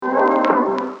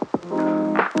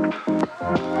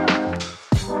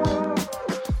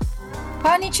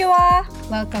Konnichiwa!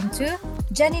 Welcome to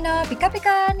Jeni no Pika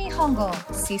Pika Nihon go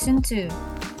Season 2.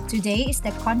 Today is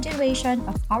the continuation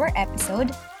of our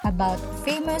episode about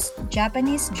famous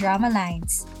Japanese drama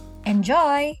lines.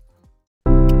 Enjoy!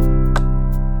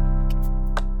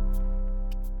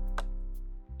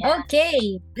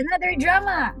 Okay, another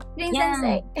drama. Kring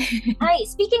Sensei. Hi,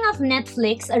 speaking of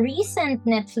Netflix, a recent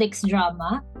Netflix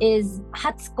drama is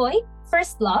Hatsukoi,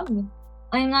 First Love.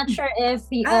 I'm not sure if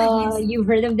yes. you've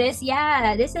heard of this.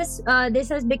 Yeah, this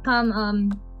has become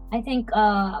I think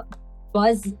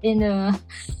buzz in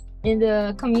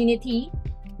the community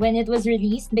when it was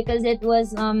released because it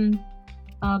was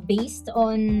based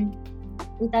on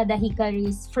Utada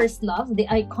Hikaru's First Love, the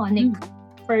iconic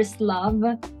First Love,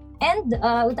 and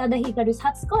Utada Hikaru's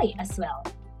Hatsukoi as well.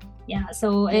 Yeah,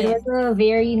 so it was a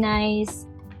very nice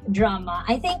drama.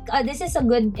 I think this is a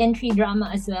good entry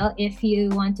drama as well if you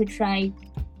want to try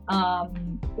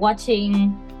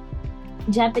watching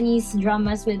Japanese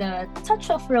dramas with a touch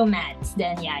of romance.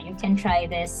 Then yeah, you can try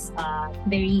this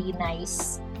very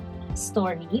nice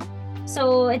story.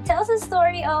 So it tells a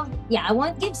story of, I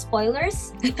won't give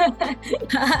spoilers.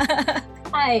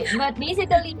 Hi, but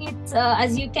basically it's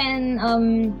as you can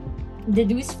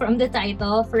deduce from the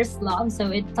title, First Love.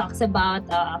 So it talks about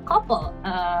a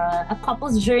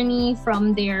couple's journey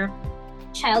from their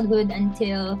childhood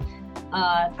until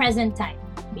present time,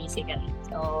 basically.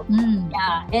 So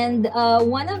and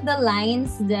one of the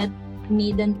lines that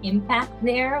made an impact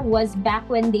there was back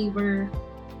when they were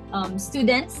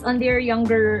students on their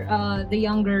the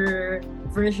younger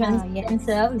versions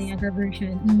themselves. The younger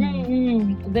version.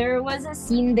 There was a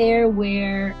scene there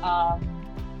where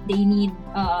they need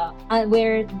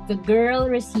where the girl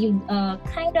received a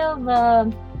kind of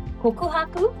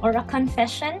kokuhaku or a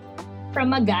confession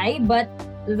from a guy, but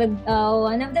the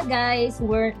one of the guys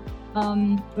was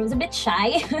a bit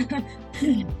shy.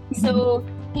 So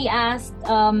he asked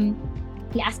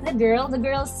the girl. The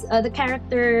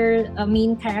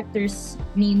main character's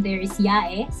name there is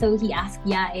Yae. So he asked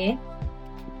Yae,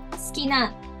 "Suki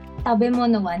na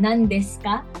tabemono wa nan desu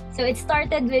ka?" So it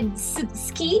started with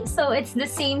ski. So it's the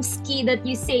same ski that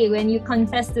you say when you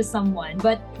confess to someone.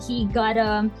 But he got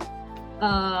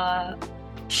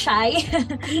shy.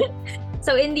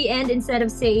 So in the end, instead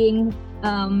of saying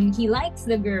he likes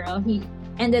the girl, he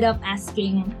ended up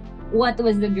asking what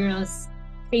was the girl's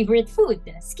favorite food.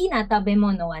 Suki na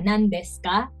tabemono wa nan desu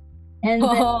ka? And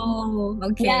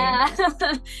okay. Yeah.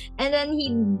 And then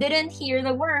he didn't hear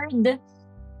the word.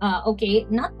 Okay,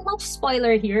 not much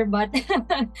spoiler here, but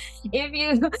if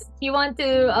you want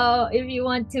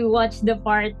to watch the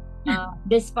part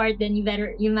this part, then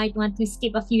you might want to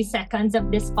skip a few seconds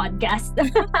of this podcast.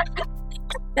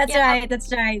 That's right.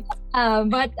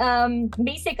 But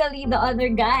basically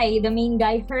the main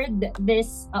guy heard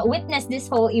this, witnessed this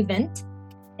whole event,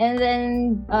 and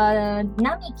then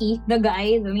Namiki, the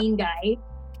main guy,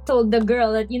 told the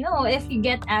girl that, if you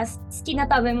get asked "Suki na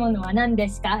tabemono wa nan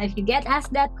desu ka?" if you get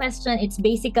asked that question, it's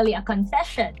basically a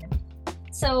confession.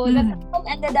 So the girl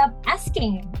ended up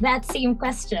asking that same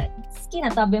question, "Suki na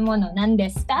tabemono nan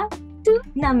desu ka?" to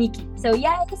Namiki. So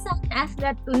Yae-san asked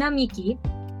that to Namiki,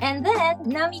 and then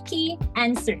Namiki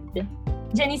answered.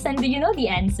 Jenny-san, do you know the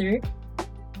answer?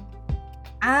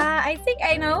 I think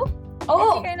I know.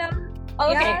 Oh, I think I know.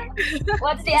 Okay. Yeah.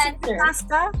 What's the answer?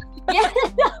 Pasta? Yeah.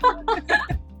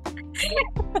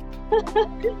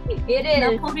 It is.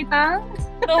 Napolitan?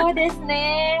 So desu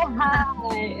ne.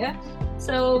 Hi.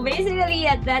 So basically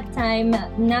at that time,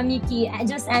 Namiki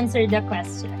just answered the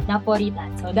question,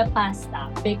 Napolitan, so the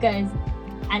pasta, because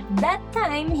at that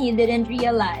time he didn't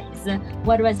realize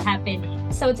what was happening.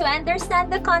 So to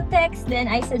understand the context, then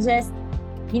I suggest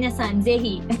minasan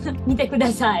zehi mite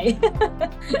kudasai.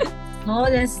 Oh,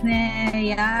 desu ne.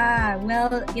 Yeah.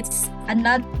 Well, it's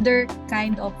another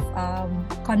kind of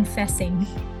confessing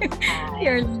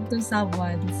your love to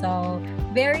someone. So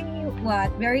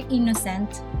very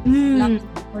innocent love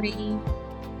story,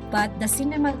 but the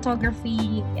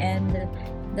cinematography and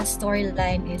the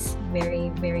storyline is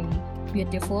very, very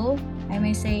beautiful, I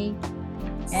may say.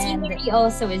 And Scenery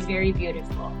also is very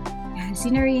beautiful.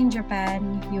 scenery in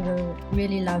Japan, you will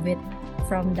really love it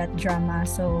from that drama.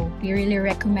 So we really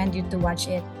recommend you to watch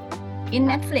it in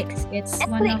Netflix. It's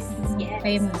one of the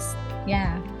famous.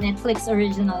 Yeah. Netflix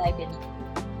original, I believe.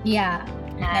 Yeah.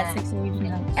 Netflix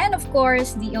original. And of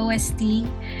course, the OST.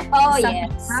 Oh, the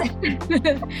yes.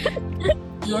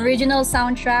 The original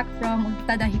soundtrack from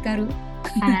Utada Hikaru.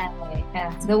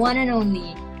 The one and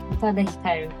only Utada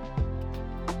Hikaru.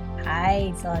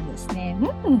 Hi, so this name.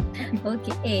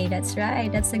 Okay, that's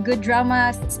right. That's a good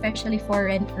drama, especially for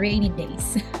rainy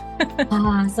days.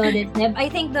 So I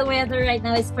think the weather right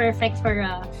now is perfect for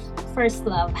first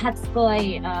love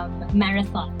Hatsukoi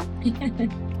marathon.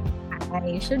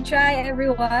 I should try,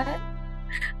 everyone.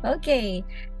 Okay.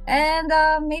 And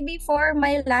maybe for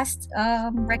my last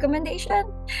recommendation,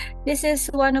 this is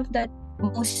one of the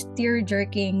most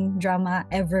tear-jerking drama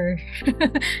ever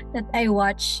that I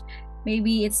watch.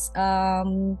 Maybe it's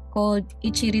called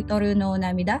Ichiritoru no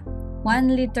Namida,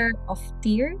 1 liter of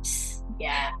tears.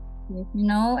 Yeah. You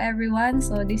know, everyone.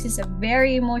 So this is a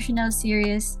very emotional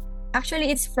series. Actually,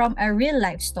 it's from a real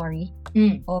life story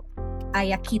of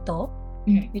Ayakito,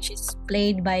 which is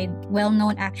played by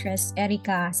well-known actress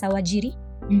Erika Sawajiri.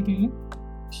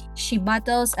 She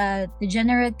battles a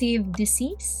degenerative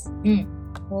disease.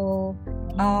 So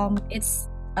it's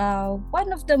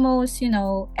one of the most,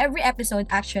 every episode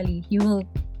actually you will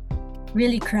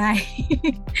really cry.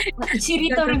 1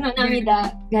リットルの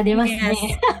涙が出ます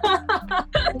ね。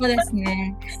そうです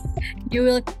ね。You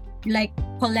will like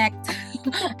collect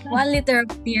 1 liter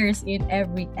of tears in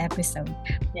every episode.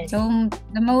 Yes. So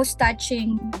the most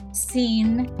touching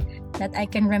scene that I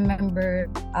can remember,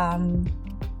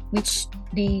 which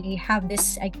they have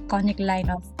this iconic line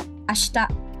of "Ashita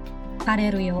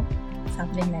kareru yo,"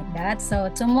 something like that. So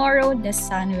tomorrow the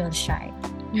sun will shine.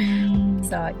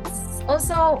 So it's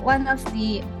also one of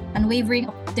the unwavering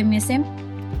optimism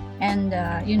and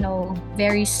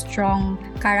very strong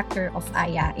character of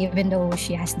Aya. Even though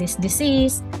she has this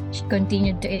disease, she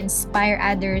continued to inspire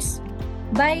others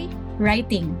by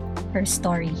writing her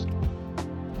story.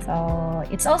 So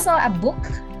it's also a book,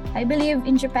 I believe,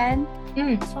 in Japan.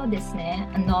 そうですね。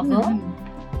A novel?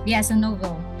 Yes, a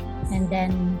novel. And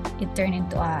then it turned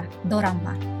into a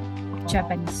dorama,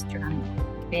 Japanese drama.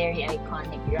 Very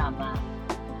iconic drama.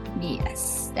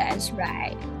 Yes, that's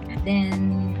right.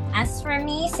 Then, as for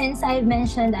me, since I've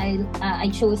mentioned I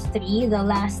chose 3, the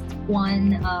last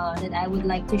one that I would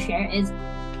like to share is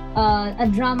a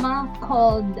drama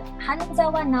called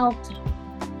Hanzawa Naoki.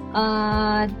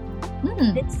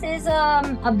 This is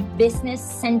a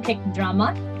business-centric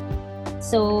drama.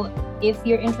 So, if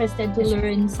you're interested to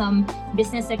learn some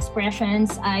business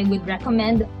expressions, I would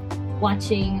recommend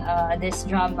watching this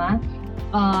drama.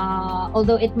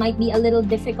 Although it might be a little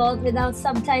difficult without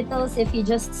subtitles if you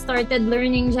just started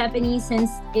learning Japanese, since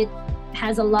it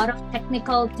has a lot of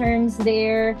technical terms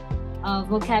there,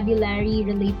 vocabulary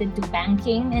related to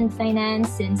banking and finance,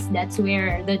 since that's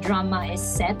where the drama is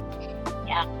set.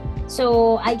 Yeah.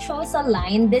 So I chose a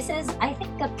line. This is, I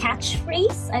think, a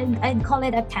catchphrase. I'd call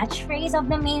it a catchphrase of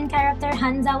the main character,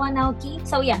 Hanzawa Naoki.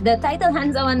 So yeah, the title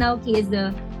Hanzawa Naoki is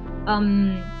the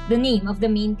name of the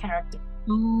main character.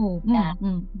 Oh,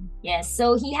 Yes,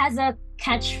 so he has a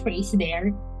catchphrase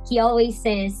there. He always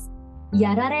says,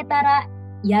 "Yararetara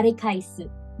yarikaisu,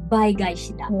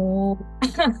 baigashi da." Oh.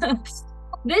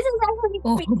 This is actually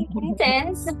pretty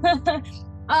intense.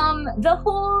 The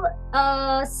whole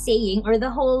saying or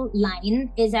the whole line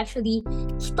is actually,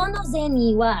 "Hito no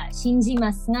zeni wa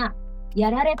shinjimasu ga,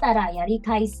 yararetara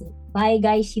yarikaisu,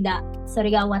 baigaishi da.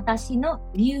 Sore ga watashi no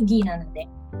ryugi nanode."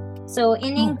 So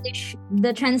in English,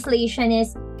 the translation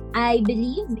is, I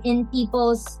believe in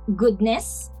people's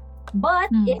goodness, but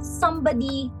if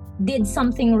somebody did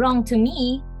something wrong to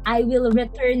me, I will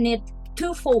return it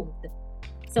twofold.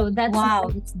 So that's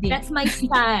my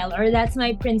style, or that's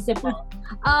my principle.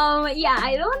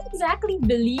 I don't exactly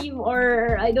believe,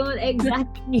 or I don't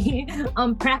exactly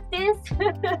practice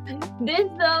this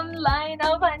line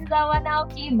of Hanzawa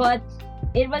Naoki, but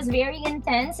it was very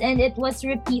intense and it was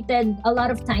repeated a lot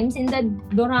of times in the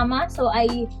dorama. So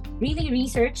I really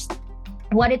researched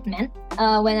what it meant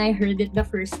when I heard it the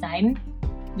first time.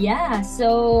 Yeah,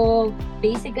 so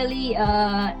basically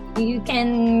you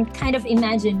can kind of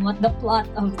imagine what the plot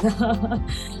of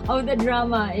the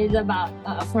drama is about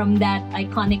from that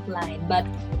iconic line. But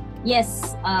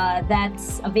yes,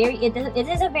 that's it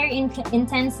is a very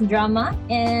intense drama,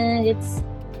 and it's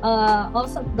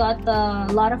also got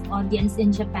a lot of audience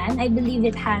in Japan. I believe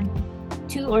it had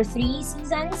 2 or 3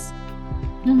 seasons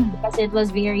because it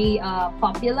was very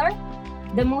popular.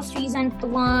 The most recent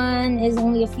one is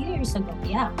only a few years ago.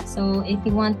 Yeah, so if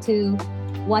you want to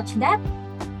watch that,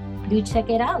 do check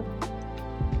it out.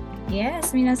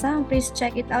 Yes, minasan, please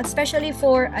check it out, especially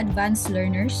for advanced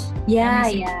learners. Yeah.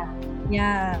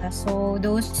 So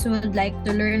those who would like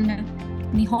to learn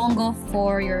Nihongo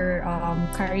for your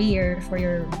career, for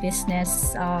your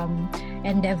business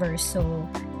endeavors. So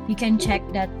you can check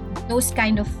those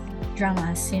kind of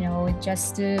dramas,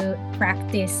 just to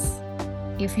practice.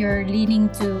 If you're leaning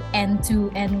to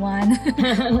N2, N1,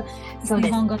 so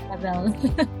Nihongo level.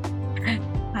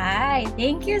 Hi. right.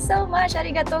 Thank you so much. あ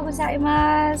りがとうござい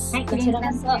ます。はい、こちら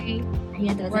こそ。あり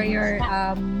がとうご for ざいま your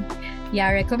し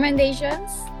た。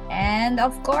recommendations. And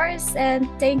of course, and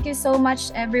thank you so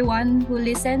much everyone who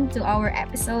listened to our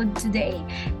episode today.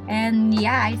 And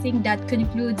yeah, I think that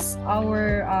concludes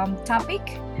our topic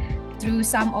through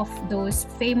some of those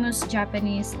famous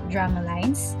Japanese drama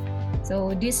lines.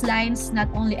 So these lines not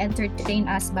only entertain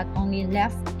us but only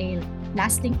left a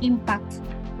lasting impact.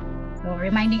 So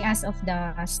reminding us of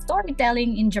the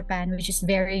storytelling in Japan, which is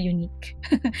very unique,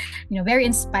 very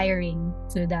inspiring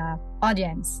to the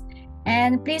audience.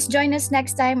 And please join us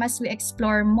next time as we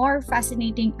explore more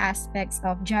fascinating aspects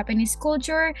of Japanese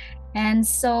culture. And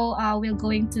so we're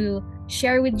going to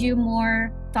share with you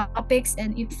more topics.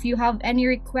 And if you have any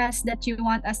requests that you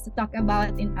want us to talk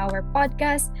about in our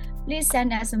podcast, please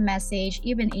send us a message,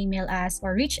 even email us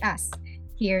or reach us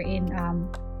here in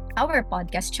our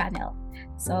podcast channel.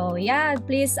 So yeah,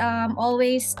 please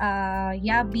always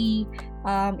be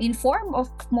informed of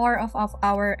more of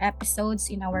our episodes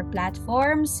in our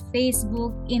platforms,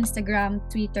 Facebook, Instagram,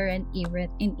 Twitter, and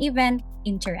even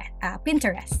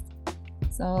Pinterest.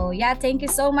 So yeah, thank you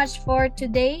so much for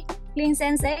today, Kling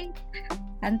Sensei.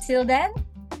 Until then,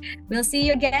 we'll see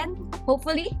you again,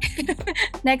 hopefully,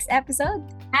 next episode.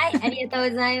 はい、ありがとう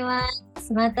ございま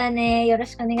す。またね、よろ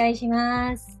しくお願いし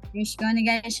ます。よろしくお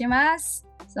願いします。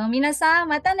So 皆さん、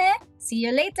またね。See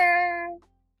you later!